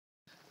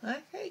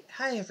Okay,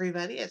 hi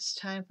everybody. It's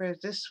time for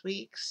this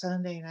week's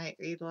Sunday Night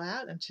Read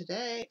Aloud, and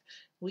today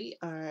we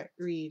are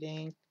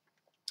reading.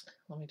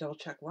 Let me double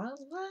check one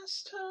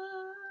last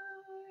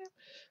time.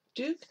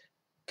 Duke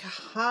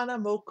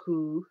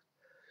Kahanamoku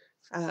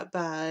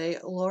by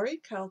Laurie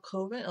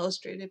Calkhoven,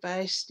 illustrated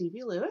by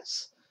Stevie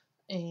Lewis.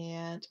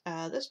 And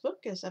this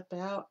book is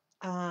about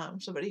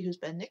somebody who's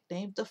been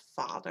nicknamed the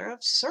father of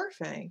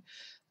surfing.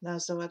 Now,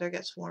 as the weather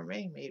gets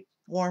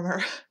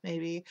warmer,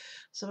 maybe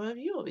some of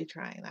you will be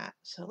trying that.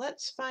 So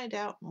let's find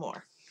out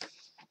more.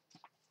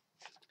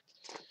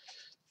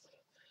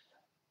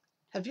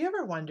 Have you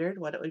ever wondered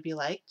what it would be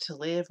like to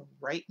live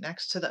right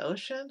next to the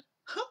ocean?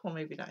 Well,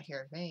 maybe not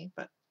here in Maine,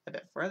 but I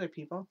bet for other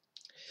people.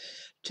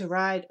 To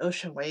ride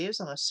ocean waves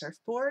on a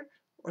surfboard,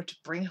 or to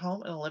bring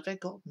home an Olympic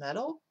gold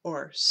medal,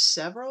 or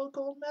several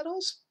gold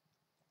medals?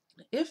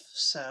 If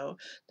so,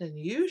 then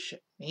you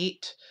should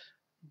meet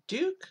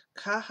Duke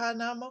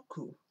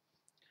Kahanamoku.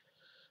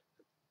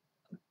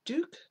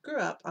 Duke grew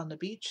up on the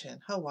beach in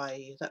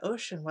Hawaii. The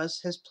ocean was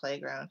his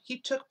playground. He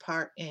took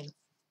part in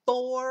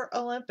 4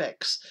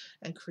 Olympics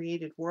and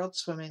created world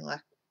swimming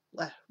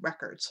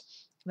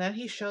records. Then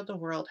he showed the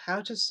world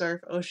how to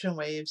surf ocean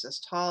waves as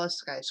tall as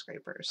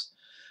skyscrapers.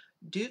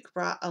 Duke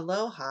brought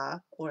aloha,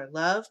 or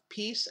love,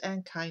 peace,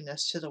 and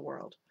kindness to the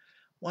world.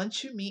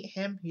 Once you meet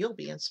him, you'll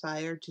be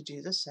inspired to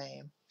do the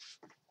same.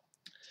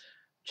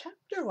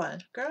 Chapter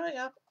 1, Growing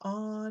Up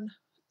on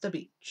the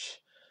Beach.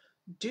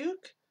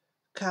 Duke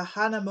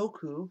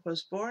Kahanamoku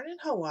was born in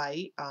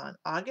Hawaii on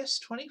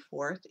August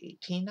 24th,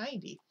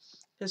 1890.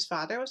 His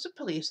father was a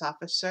police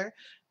officer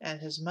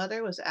and his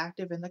mother was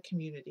active in the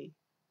community.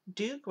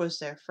 Duke was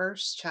their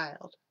first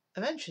child.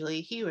 Eventually,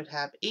 he would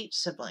have 8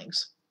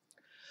 siblings.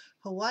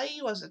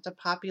 Hawaii wasn't the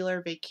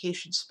popular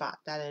vacation spot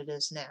that it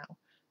is now.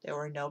 There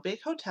were no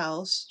big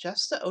hotels,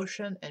 just the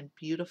ocean and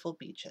beautiful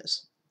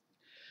beaches.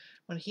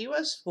 When he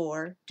was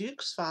 4,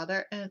 Duke's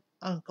father and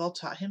uncle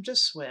taught him to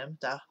swim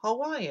the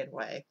Hawaiian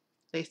way.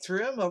 They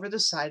threw him over the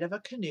side of a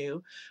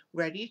canoe,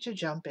 ready to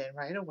jump in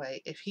right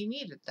away if he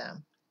needed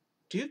them.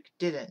 Duke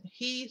didn't.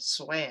 He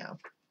swam.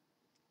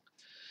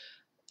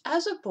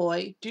 As a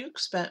boy, Duke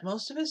spent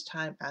most of his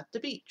time at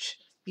the beach.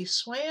 He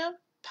swam,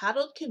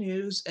 paddled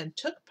canoes, and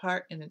took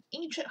part in an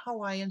ancient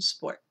Hawaiian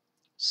sport,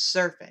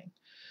 surfing.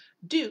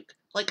 Duke,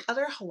 like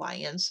other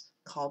Hawaiians,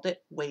 called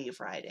it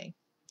wave riding.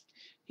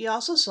 He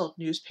also sold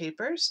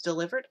newspapers,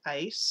 delivered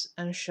ice,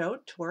 and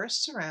showed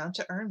tourists around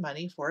to earn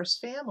money for his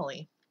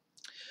family.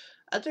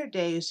 Other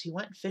days he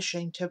went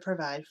fishing to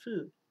provide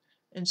food.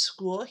 In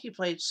school, he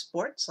played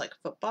sports like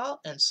football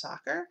and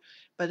soccer,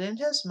 but in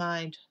his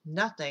mind,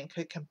 nothing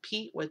could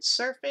compete with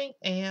surfing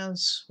and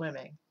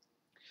swimming.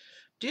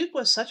 Duke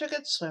was such a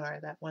good swimmer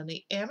that when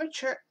the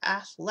Amateur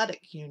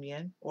Athletic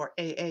Union, or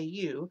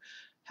AAU,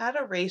 had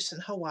a race in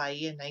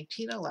Hawaii in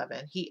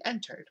 1911, he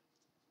entered.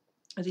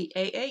 The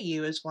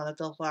AAU is one of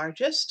the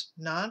largest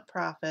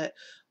nonprofit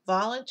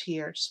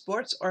volunteer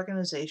sports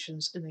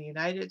organizations in the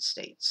United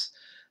States.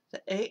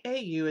 The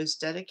AAU is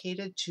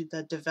dedicated to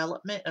the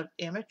development of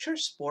amateur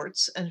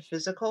sports and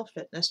physical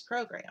fitness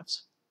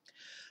programs.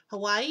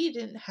 Hawaii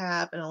didn't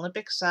have an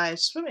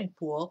Olympic-sized swimming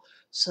pool,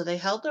 so they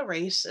held the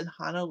race in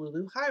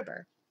Honolulu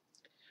Harbor.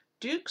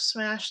 Duke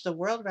smashed the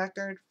world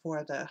record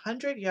for the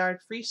 100-yard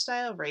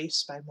freestyle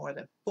race by more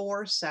than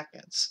 4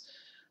 seconds.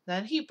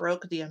 Then he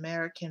broke the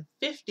American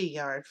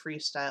 50-yard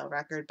freestyle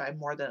record by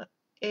more than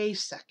a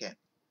second.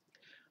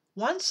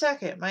 1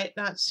 second might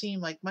not seem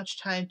like much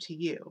time to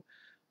you,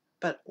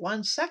 but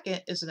 1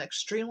 second is an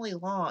extremely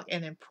long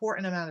and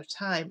important amount of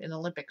time in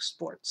Olympic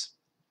sports.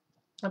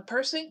 A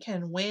person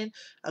can win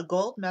a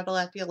gold medal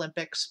at the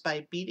Olympics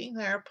by beating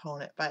their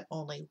opponent by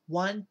only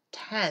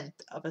 1/10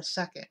 of a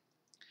second.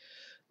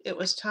 It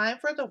was time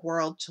for the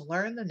world to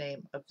learn the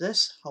name of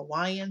this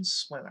Hawaiian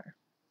swimmer.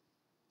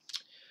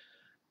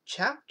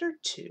 Chapter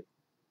 2,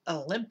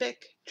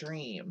 Olympic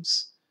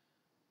Dreams.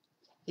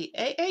 The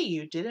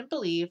AAU didn't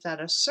believe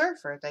that a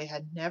surfer they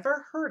had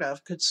never heard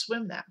of could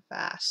swim that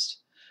fast.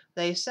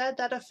 They said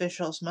that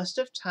officials must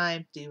have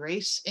timed the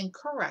race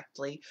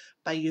incorrectly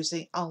by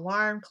using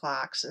alarm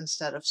clocks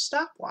instead of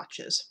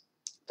stopwatches.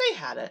 They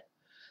had it.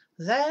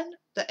 Then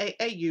the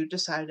AAU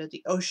decided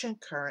the ocean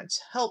currents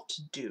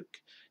helped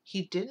Duke.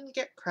 He didn't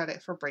get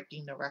credit for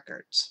breaking the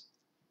records.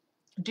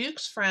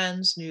 Duke's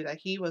friends knew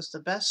that he was the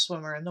best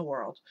swimmer in the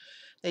world.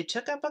 They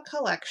took up a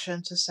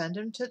collection to send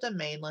him to the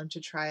mainland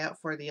to try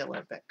out for the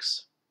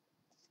Olympics.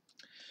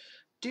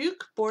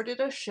 Duke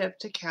boarded a ship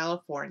to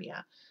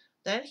California.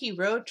 Then he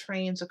rode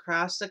trains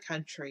across the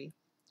country.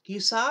 He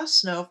saw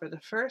snow for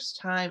the first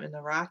time in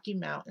the Rocky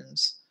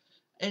Mountains.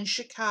 In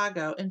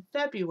Chicago, in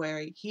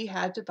February, he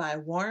had to buy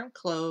warm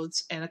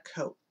clothes and a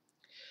coat.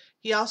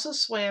 He also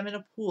swam in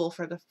a pool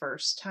for the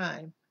first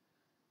time.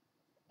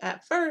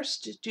 At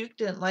first, Duke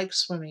didn't like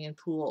swimming in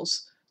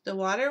pools. The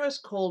water was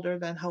colder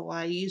than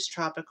Hawaii's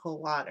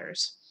tropical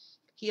waters.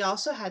 He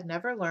also had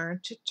never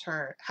learned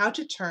how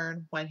to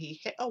turn when he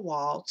hit a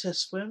wall to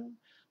swim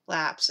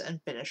laps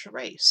and finish a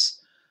race.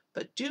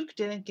 But Duke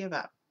didn't give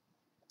up.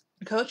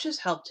 Coaches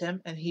helped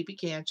him and he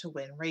began to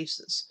win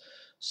races.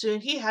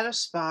 Soon he had a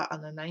spot on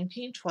the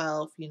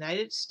 1912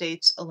 United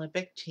States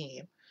Olympic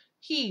team.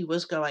 He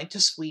was going to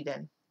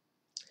Sweden.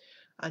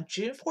 On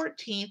June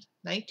 14th,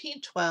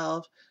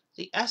 1912,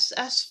 the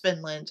SS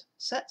Finland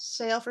set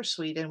sail for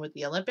Sweden with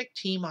the Olympic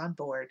team on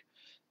board.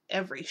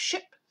 Every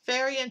ship,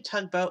 ferry, and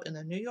tugboat in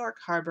the New York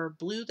harbor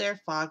blew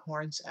their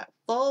foghorns at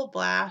full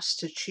blast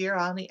to cheer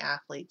on the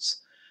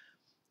athletes.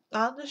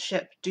 On the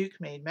ship,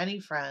 Duke made many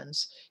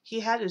friends.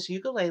 He had his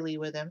ukulele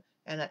with him,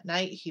 and at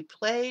night he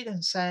played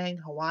and sang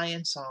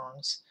Hawaiian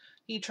songs.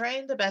 He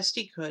trained the best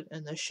he could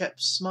in the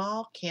ship's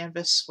small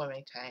canvas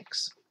swimming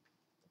tanks.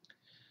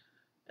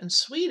 In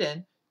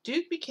Sweden,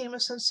 Duke became a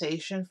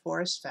sensation for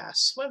his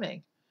fast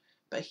swimming,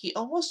 but he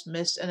almost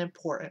missed an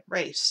important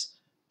race.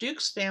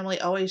 Duke's family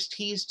always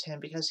teased him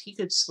because he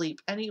could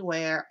sleep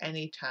anywhere,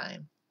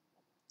 anytime.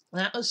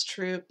 That was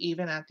true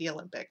even at the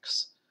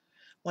Olympics.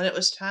 When it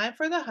was time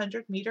for the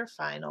 100-meter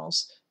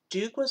finals,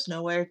 Duke was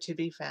nowhere to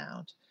be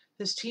found.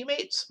 His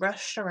teammates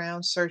rushed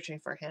around searching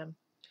for him.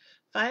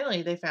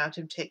 Finally, they found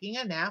him taking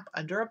a nap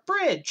under a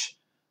bridge.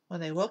 When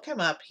they woke him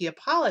up, he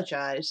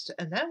apologized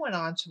and then went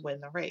on to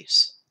win the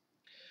race.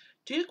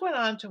 Duke went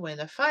on to win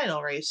the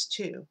final race,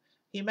 too.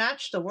 He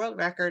matched the world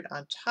record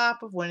on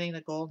top of winning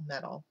the gold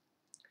medal.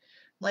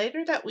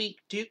 Later that week,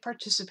 Duke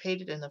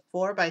participated in the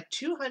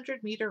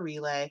 4x200-meter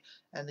relay,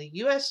 and the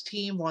U.S.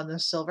 team won the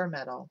silver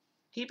medal.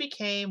 He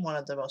became one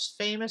of the most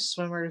famous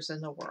swimmers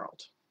in the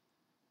world.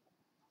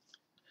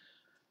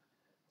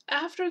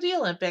 After the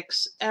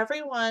Olympics,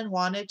 everyone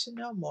wanted to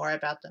know more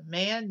about the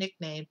man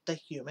nicknamed the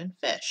human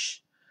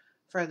fish.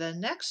 For the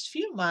next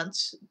few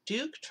months,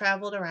 Duke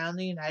traveled around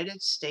the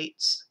United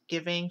States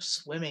giving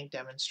swimming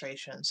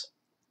demonstrations.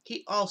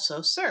 He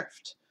also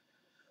surfed.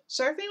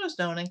 Surfing was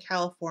known in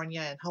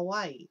California and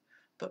Hawaii,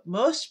 but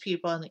most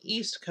people on the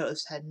East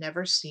Coast had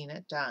never seen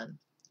it done.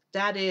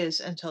 That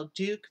is, until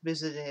Duke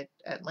visited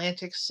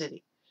Atlantic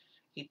City.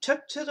 He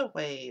took to the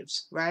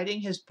waves,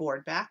 riding his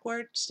board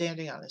backward,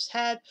 standing on his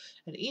head,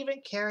 and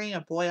even carrying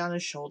a boy on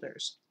his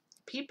shoulders.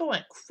 People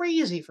went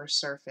crazy for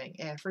surfing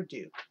and for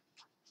Duke.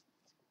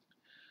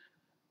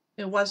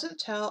 It wasn't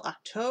till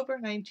October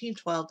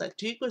 1912 that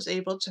Duke was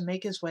able to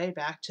make his way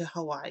back to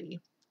Hawaii.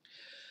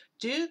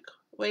 Duke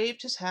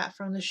waved his hat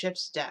from the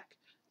ship's deck.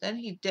 Then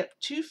he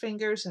dipped 2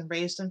 fingers and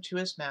raised them to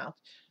his mouth.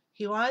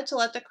 He wanted to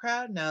let the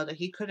crowd know that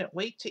he couldn't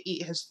wait to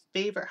eat his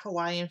favorite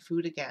Hawaiian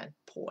food again,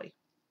 poi.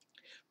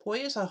 Poi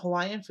is a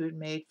Hawaiian food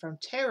made from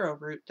taro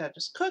root that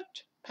is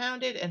cooked,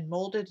 pounded, and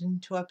molded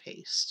into a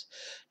paste.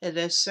 It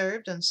is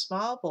served in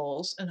small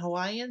bowls, and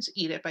Hawaiians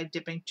eat it by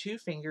dipping 2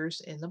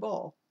 fingers in the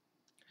bowl.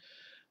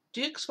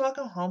 Duke's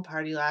welcome home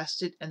party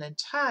lasted an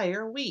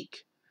entire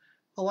week.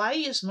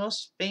 Hawaii's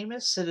most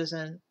famous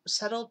citizen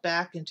settled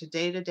back into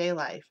day-to-day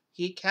life.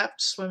 He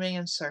kept swimming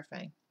and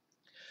surfing.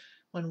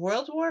 When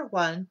World War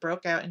I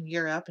broke out in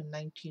Europe in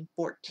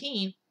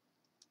 1914,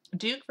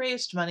 Duke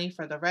raised money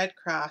for the Red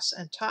Cross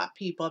and taught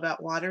people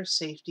about water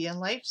safety and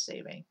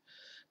life-saving.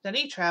 Then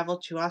he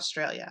traveled to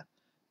Australia.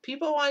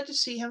 People wanted to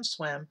see him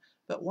swim,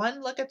 but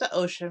one look at the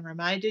ocean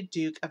reminded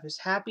Duke of his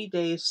happy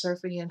days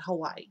surfing in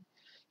Hawaii.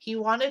 He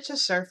wanted to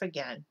surf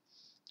again.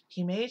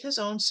 He made his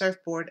own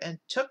surfboard and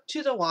took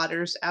to the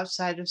waters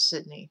outside of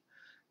Sydney.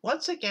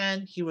 Once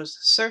again, he was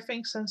a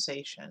surfing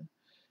sensation.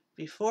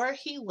 Before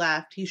he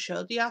left, he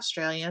showed the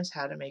Australians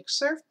how to make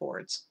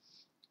surfboards.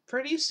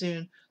 Pretty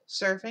soon,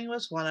 surfing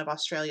was one of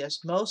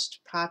Australia's most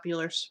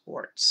popular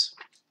sports.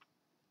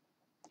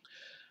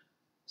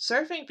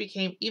 Surfing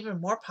became even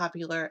more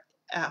popular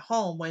at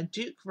home when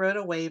Duke rode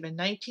a wave in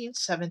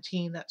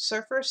 1917 that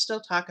surfers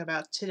still talk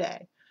about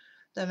today.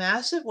 The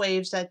massive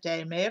waves that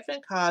day may have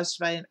been caused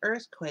by an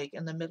earthquake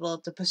in the middle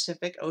of the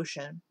Pacific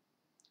Ocean.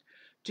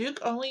 Duke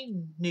only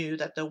knew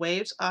that the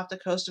waves off the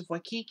coast of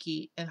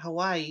Waikiki in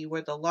Hawaii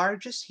were the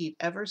largest he'd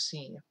ever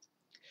seen.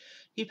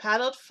 He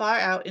paddled far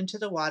out into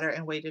the water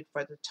and waited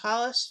for the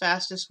tallest,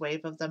 fastest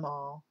wave of them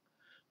all.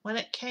 When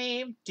it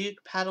came,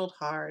 Duke paddled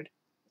hard.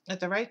 At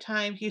the right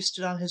time, he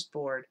stood on his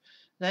board.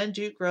 Then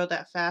Duke rode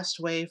that fast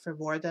wave for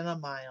more than a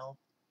mile.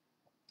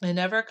 "I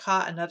never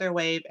caught another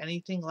wave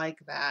anything like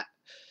that,"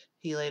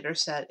 he later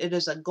said. "It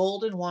is a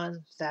golden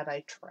one that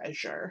I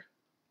treasure."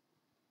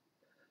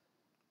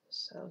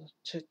 So,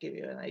 to give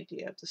you an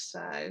idea of the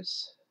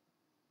size.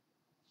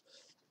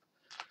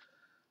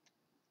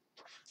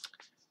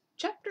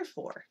 Chapter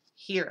 4,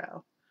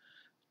 Hero.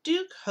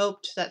 Duke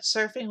hoped that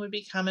surfing would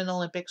become an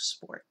Olympic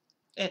sport.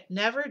 It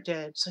never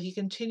did, so he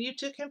continued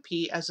to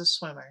compete as a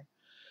swimmer.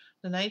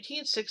 The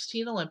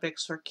 1916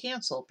 Olympics were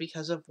canceled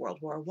because of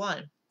World War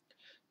I.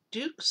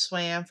 Duke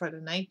swam for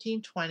the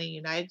 1920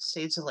 United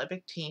States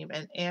Olympic team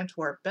in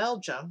Antwerp,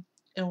 Belgium,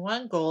 and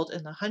won gold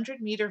in the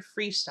 100-meter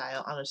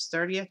freestyle on his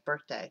 30th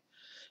birthday.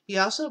 He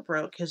also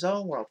broke his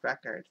own world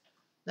record.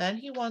 Then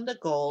he won the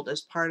gold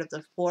as part of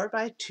the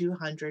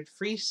 4x200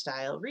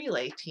 freestyle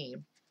relay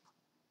team.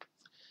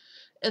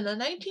 In the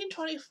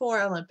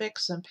 1924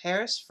 Olympics in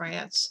Paris,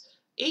 France,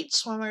 8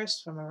 swimmers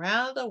from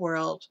around the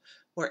world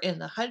were in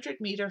the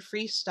 100-meter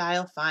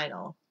freestyle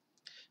final.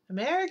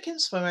 American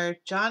swimmer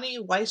Johnny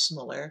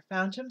Weissmuller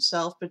found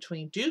himself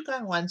between Duke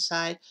on one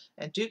side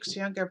and Duke's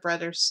younger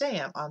brother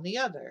Sam on the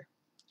other.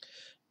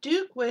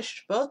 Duke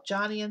wished both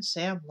Johnny and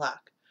Sam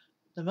luck.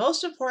 The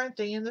most important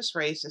thing in this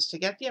race is to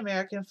get the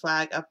American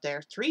flag up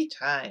there 3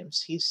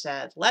 times, he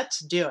said.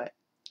 Let's do it.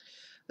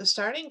 The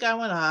starting gun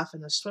went off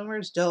and the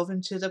swimmers dove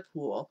into the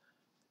pool.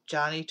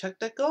 Johnny took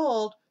the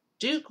gold,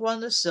 Duke won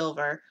the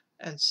silver,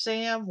 and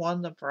Sam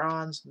won the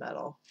bronze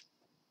medal.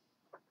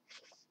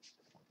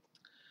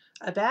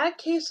 A bad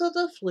case of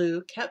the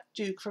flu kept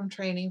Duke from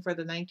training for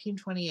the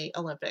 1928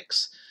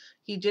 Olympics.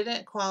 He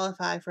didn't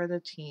qualify for the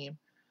team.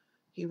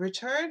 He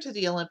returned to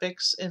the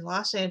Olympics in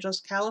Los Angeles,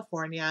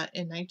 California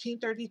in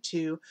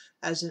 1932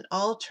 as an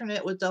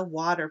alternate with the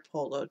water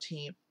polo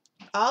team.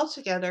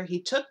 Altogether, he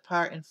took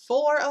part in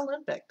 4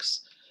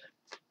 Olympics.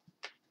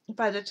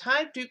 By the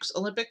time Duke's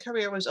Olympic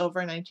career was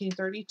over in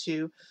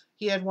 1932,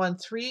 he had won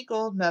 3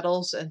 gold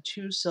medals and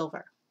 2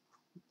 silver.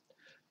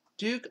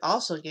 Duke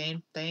also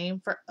gained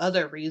fame for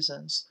other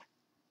reasons.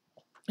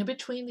 In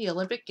between the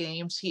Olympic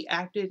Games, he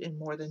acted in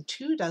more than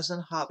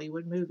 24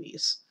 Hollywood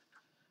movies.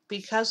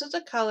 Because of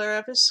the color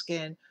of his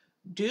skin,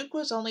 Duke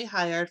was only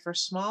hired for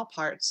small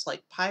parts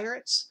like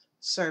pirates,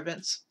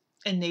 servants,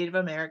 and Native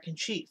American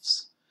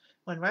chiefs.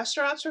 When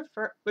restaurants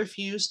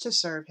refused to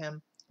serve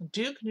him,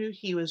 Duke knew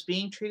he was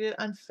being treated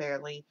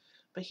unfairly,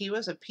 but he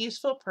was a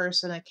peaceful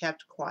person and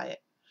kept quiet.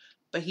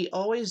 But he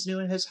always knew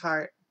in his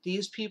heart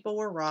these people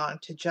were wrong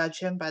to judge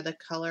him by the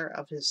color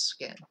of his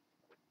skin.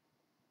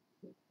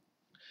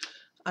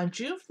 On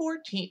June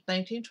 14,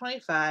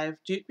 1925,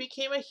 Duke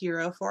became a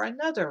hero for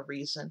another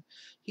reason.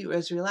 He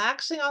was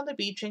relaxing on the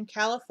beach in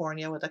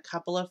California with a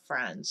couple of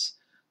friends.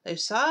 They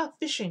saw a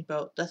fishing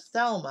boat, the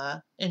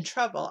Thelma, in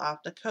trouble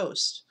off the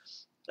coast.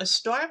 A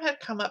storm had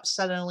come up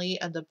suddenly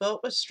and the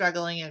boat was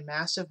struggling in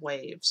massive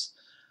waves.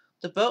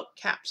 The boat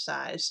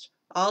capsized.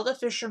 All the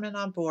fishermen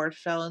on board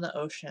fell in the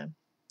ocean.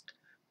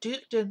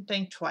 Duke didn't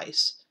think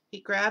twice. He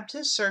grabbed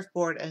his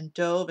surfboard and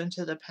dove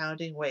into the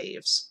pounding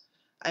waves.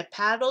 I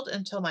paddled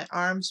until my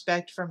arms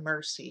begged for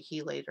mercy,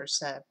 he later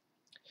said.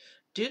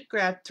 Duke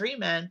grabbed 3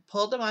 men,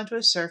 pulled them onto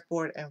his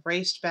surfboard, and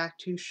raced back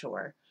to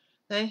shore.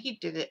 Then he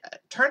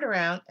turned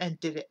around and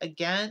did it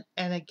again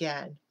and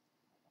again.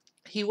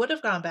 He would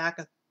have gone back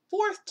a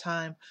 4th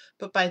time,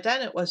 but by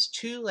then it was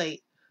too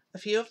late. A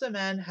few of the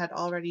men had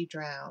already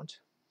drowned.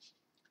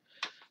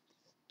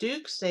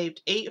 Duke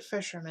saved 8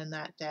 fishermen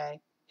that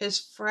day. His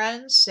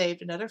friends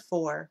saved another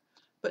 4,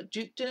 but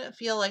Duke didn't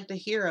feel like the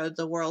hero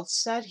the world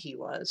said he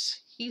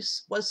was. He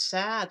was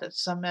sad that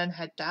some men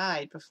had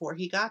died before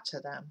he got to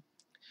them.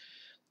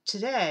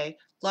 Today,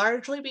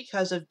 largely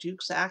because of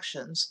Duke's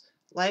actions,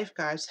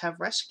 lifeguards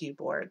have rescue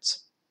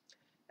boards.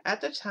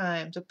 At the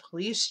time, the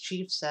police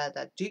chief said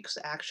that Duke's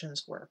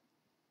actions were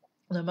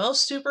the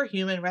most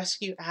superhuman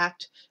rescue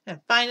act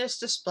and finest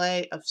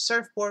display of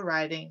surfboard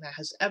riding that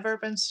has ever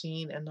been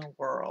seen in the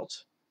world.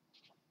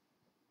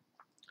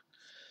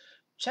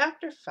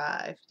 Chapter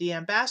 5, The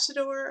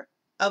Ambassador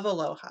of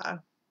Aloha.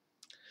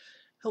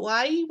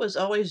 Hawaii was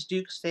always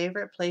Duke's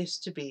favorite place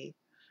to be.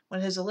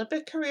 When his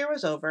Olympic career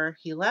was over,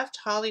 he left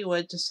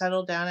Hollywood to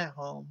settle down at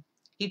home.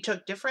 He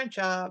took different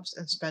jobs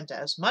and spent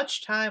as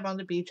much time on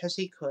the beach as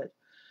he could.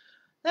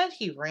 Then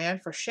he ran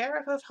for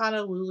sheriff of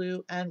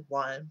Honolulu and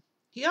won.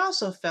 He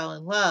also fell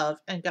in love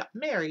and got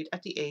married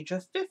at the age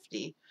of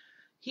 50.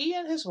 He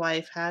and his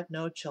wife had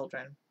no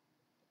children.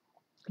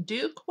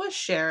 Duke was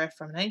sheriff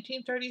from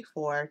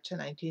 1934 to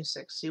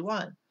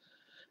 1961.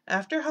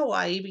 After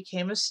Hawaii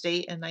became a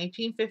state in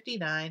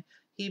 1959,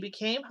 he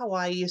became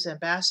Hawaii's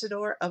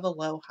ambassador of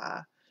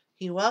Aloha.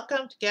 He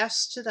welcomed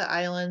guests to the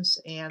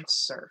islands and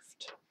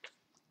surfed.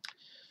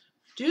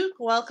 Duke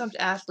welcomed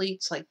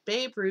athletes like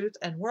Babe Ruth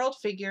and world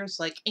figures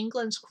like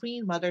England's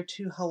Queen Mother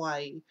to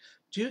Hawaii.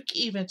 Duke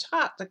even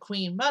taught the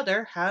Queen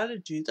Mother how to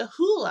do the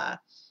hula.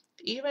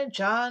 Even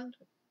John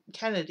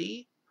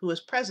Kennedy, who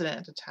was president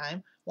at the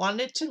time,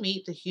 wanted to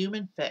meet the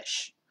human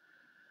fish.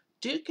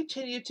 Duke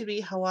continued to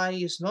be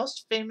Hawaii's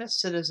most famous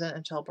citizen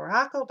until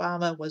Barack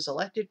Obama was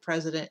elected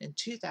president in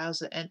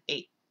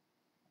 2008.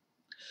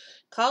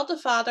 Called the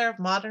father of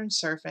modern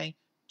surfing,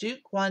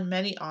 Duke won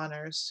many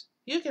honors.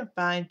 You can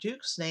find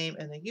Duke's name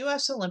in the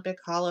U.S. Olympic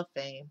Hall of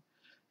Fame.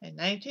 In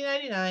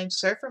 1999,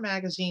 Surfer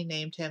magazine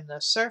named him the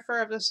Surfer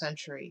of the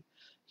Century.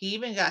 He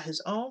even got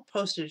his own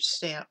postage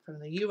stamp from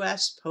the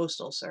U.S.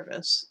 Postal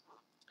Service.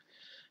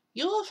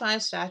 You will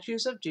find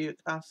statues of Duke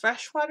on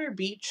Freshwater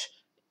Beach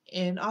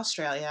in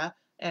Australia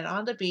and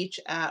on the beach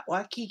at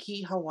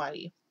Waikiki,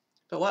 Hawaii.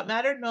 But what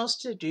mattered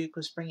most to Duke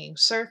was bringing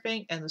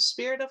surfing and the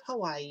spirit of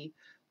Hawaii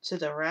to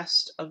the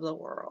rest of the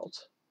world.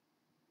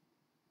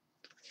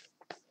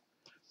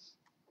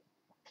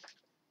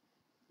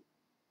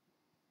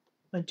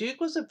 When Duke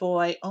was a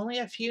boy, only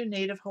a few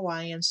native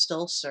Hawaiians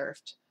still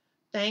surfed.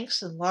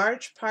 Thanks in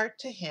large part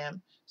to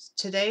him,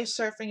 today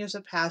surfing is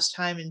a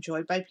pastime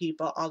enjoyed by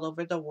people all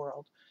over the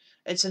world.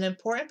 It's an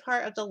important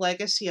part of the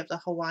legacy of the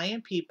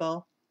Hawaiian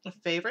people, a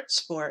favorite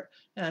sport,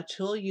 and a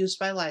tool used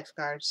by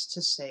lifeguards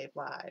to save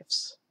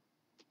lives.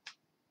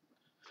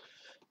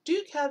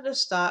 Duke had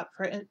this thought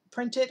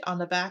printed on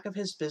the back of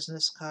his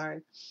business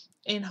card.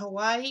 In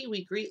Hawaii,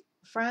 we greet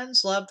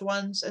friends, loved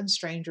ones, and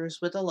strangers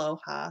with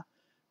aloha,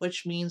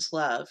 which means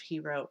love, he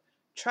wrote.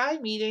 Try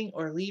meeting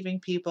or leaving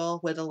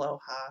people with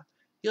aloha.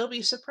 You'll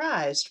be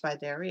surprised by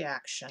their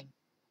reaction.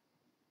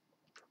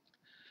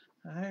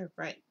 All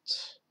right.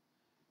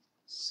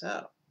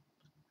 So,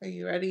 are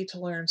you ready to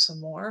learn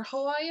some more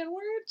Hawaiian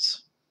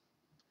words?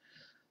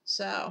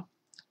 So,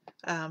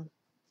 um,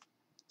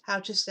 how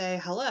to say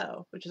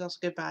hello, which is also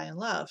goodbye in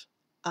love.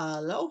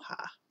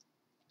 Aloha.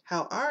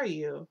 How are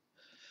you?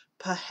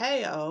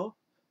 Paheo,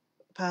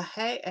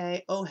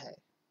 pahee ohe.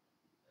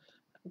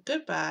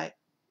 Goodbye.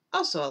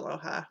 Also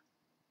aloha.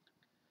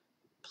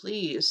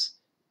 Please.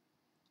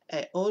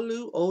 E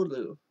olu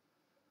olu.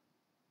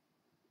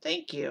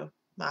 Thank you.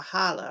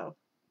 Mahalo.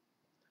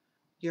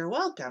 You're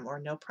welcome or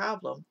no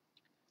problem.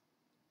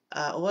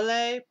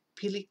 Ole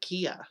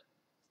pilikia.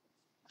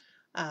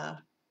 Uh,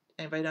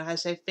 Anybody know how to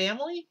say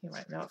family? You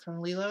might know it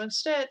from Lilo and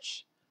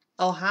Stitch.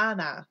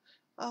 Ohana.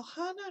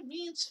 Ohana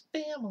means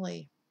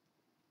family.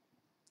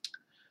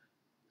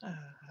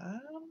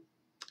 And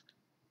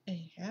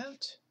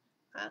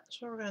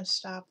that's where we're going to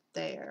stop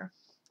there.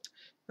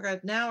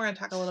 Now we're going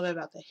to talk a little bit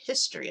about the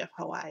history of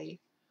Hawaii.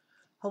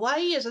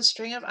 Hawaii is a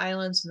string of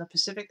islands in the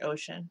Pacific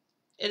Ocean.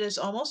 It is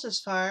almost as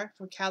far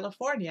from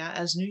California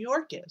as New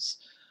York is.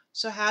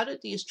 So how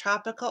did these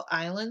tropical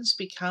islands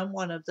become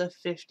one of the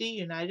 50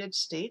 United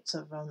States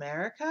of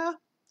America?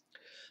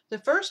 The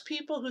first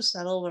people who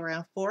settled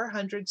around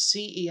 400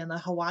 CE in the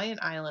Hawaiian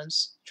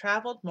Islands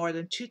traveled more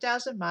than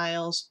 2,000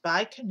 miles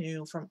by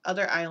canoe from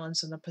other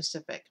islands in the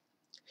Pacific.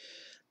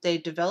 They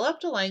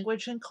developed a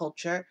language and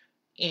culture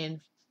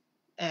and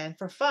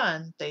for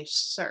fun, they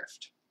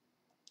surfed.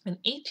 In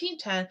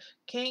 1810,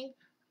 King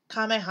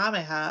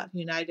Kamehameha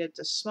united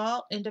the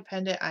small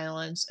independent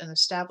islands and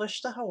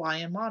established the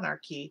Hawaiian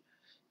monarchy.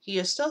 He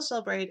is still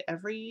celebrated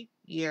every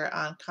year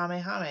on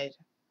Kamehameha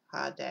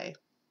Day.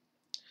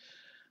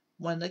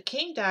 When the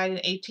king died in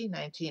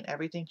 1819,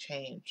 everything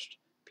changed.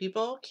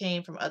 People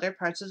came from other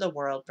parts of the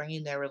world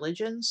bringing their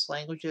religions,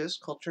 languages,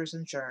 cultures,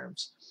 and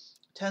germs.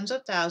 Tens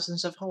of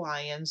thousands of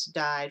Hawaiians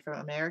died from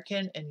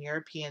American and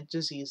European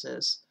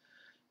diseases.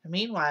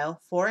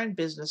 Meanwhile, foreign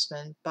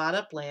businessmen bought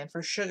up land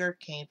for sugar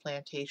cane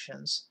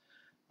plantations.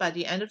 By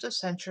the end of the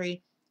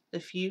century, the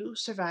few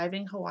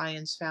surviving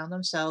Hawaiians found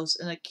themselves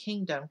in a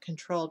kingdom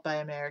controlled by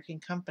American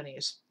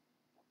companies.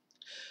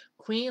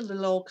 Queen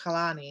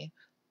Liliuokalani,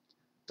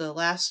 the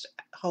last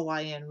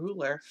Hawaiian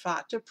ruler,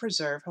 fought to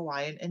preserve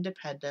Hawaiian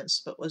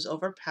independence but was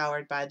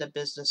overpowered by the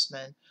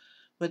businessmen.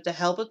 With the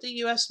help of the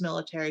U.S.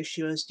 military,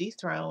 she was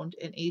dethroned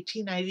in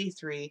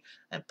 1893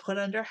 and put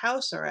under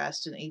house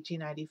arrest in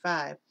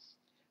 1895.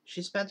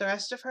 She spent the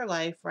rest of her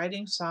life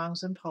writing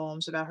songs and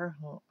poems about her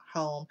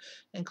home,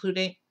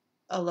 including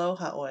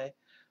Aloha Oi,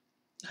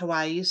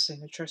 Hawaii's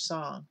signature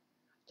song.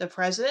 The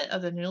president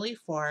of the newly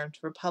formed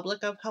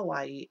Republic of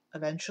Hawaii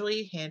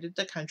eventually handed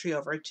the country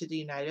over to the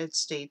United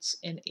States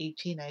in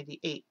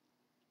 1898.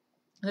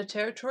 The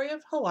territory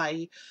of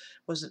Hawaii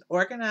was an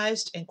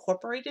organized,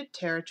 incorporated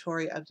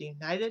territory of the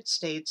United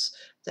States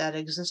that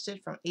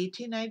existed from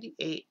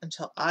 1898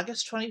 until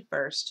August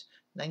 21st,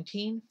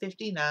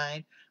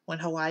 1959, when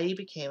Hawaii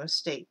became a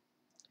state.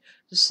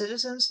 The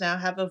citizens now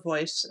have a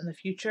voice in the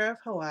future of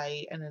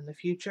Hawaii and in the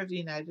future of the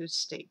United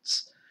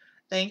States.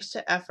 Thanks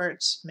to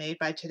efforts made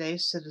by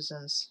today's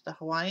citizens, the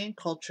Hawaiian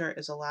culture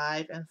is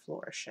alive and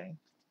flourishing.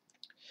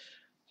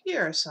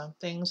 Here are some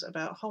things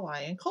about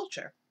Hawaiian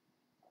culture.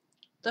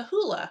 The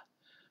hula.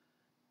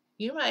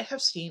 You might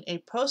have seen a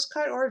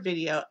postcard or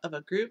video of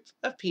a group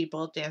of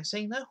people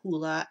dancing the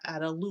hula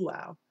at a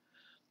luau.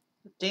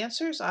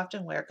 Dancers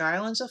often wear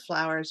garlands of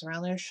flowers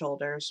around their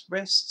shoulders,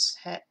 wrists,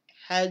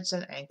 heads,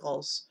 and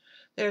ankles.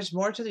 There's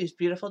more to these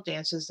beautiful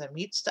dances than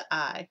meets the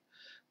eye.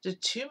 The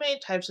two main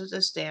types of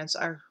this dance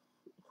are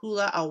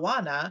hula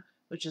awana,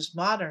 which is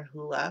modern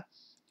hula,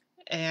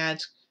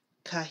 and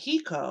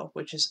kahiko,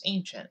 which is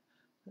ancient.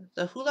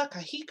 The hula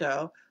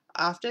kahiko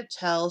often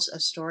tells a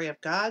story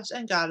of gods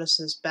and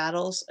goddesses,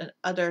 battles, and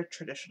other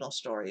traditional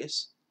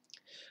stories.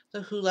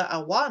 The hula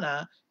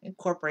awana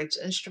incorporates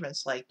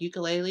instruments like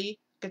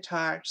ukulele,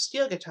 guitar,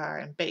 steel guitar,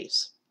 and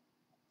bass.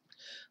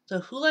 The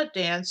hula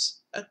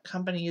dance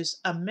accompanies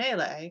a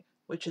mele,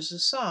 which is a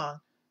song.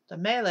 The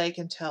mele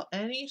can tell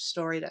any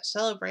story that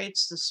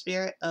celebrates the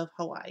spirit of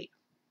Hawaii.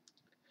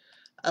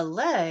 A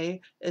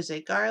lei is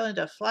a garland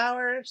of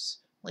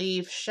flowers,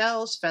 leaves,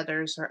 shells,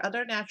 feathers, or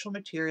other natural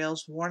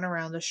materials worn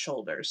around the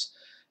shoulders.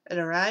 It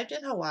arrived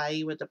in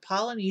Hawaii with the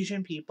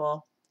Polynesian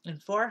people in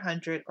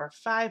 400 or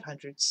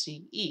 500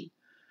 CE.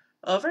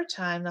 Over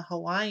time, the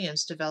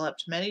Hawaiians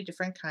developed many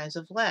different kinds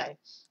of lei.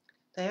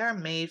 They are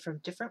made from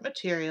different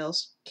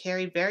materials,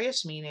 carry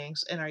various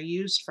meanings, and are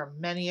used for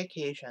many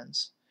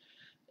occasions.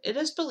 It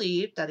is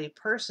believed that a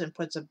person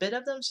puts a bit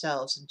of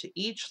themselves into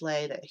each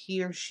lei that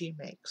he or she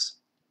makes.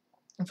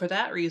 And for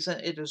that reason,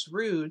 it is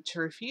rude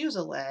to refuse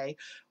a lei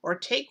or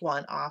take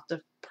one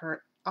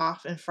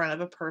off in front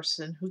of a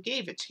person who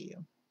gave it to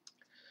you.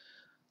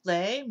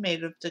 Lei,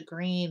 made of the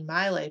green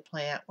Miley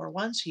plant, were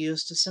once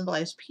used to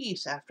symbolize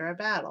peace after a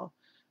battle.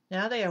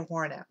 Now they are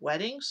worn at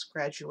weddings,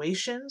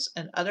 graduations,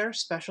 and other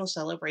special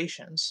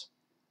celebrations.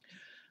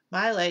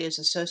 Miley is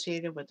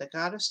associated with the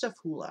goddess of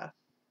hula.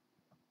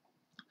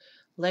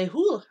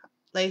 Lehuha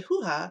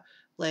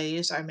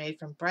leis are made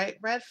from bright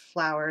red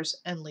flowers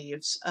and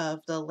leaves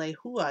of the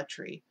lehua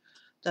tree.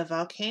 The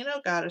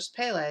volcano goddess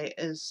Pele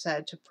is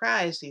said to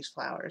prize these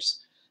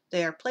flowers.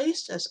 They are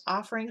placed as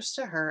offerings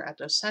to her at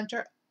the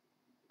center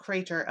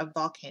crater of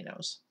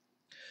volcanoes.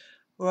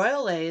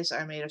 Royal leis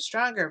are made of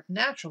stronger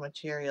natural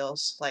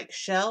materials like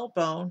shell,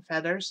 bone,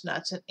 feathers,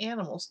 nuts, and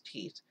animals'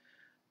 teeth.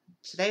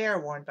 They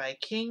are worn by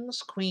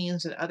kings,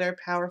 queens, and other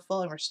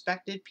powerful and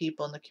respected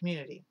people in the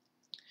community.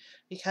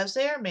 Because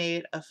they are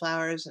made of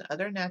flowers and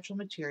other natural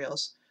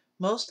materials,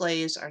 most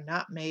leis are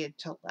not made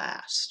to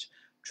last.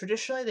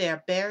 Traditionally, they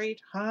are buried,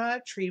 hung on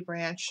a tree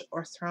branch,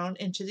 or thrown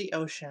into the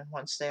ocean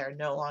once they are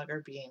no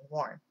longer being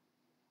worn.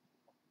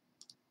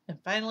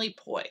 And finally,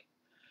 poi.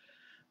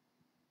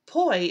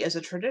 Poi is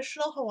a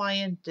traditional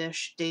Hawaiian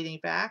dish dating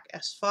back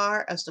as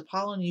far as the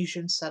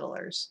Polynesian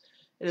settlers.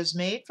 It is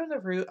made from the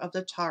root of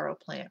the taro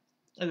plant.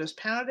 It is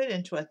pounded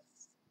into a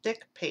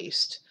thick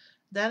paste.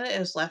 Then it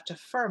is left to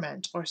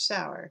ferment or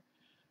sour.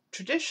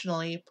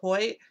 Traditionally,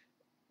 poi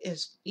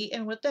is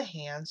eaten with the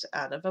hands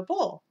out of a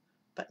bowl.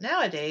 But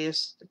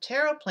nowadays, the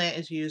taro plant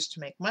is used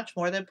to make much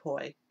more than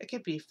poi. It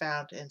can be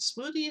found in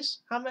smoothies,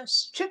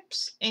 hummus,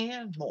 chips,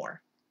 and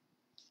more.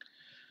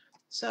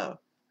 So,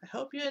 I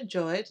hope you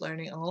enjoyed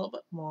learning a little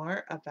bit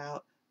more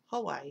about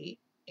Hawaii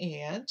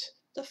and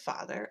the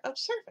father of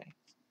surfing.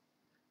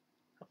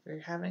 Hope you're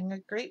having a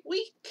great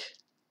week.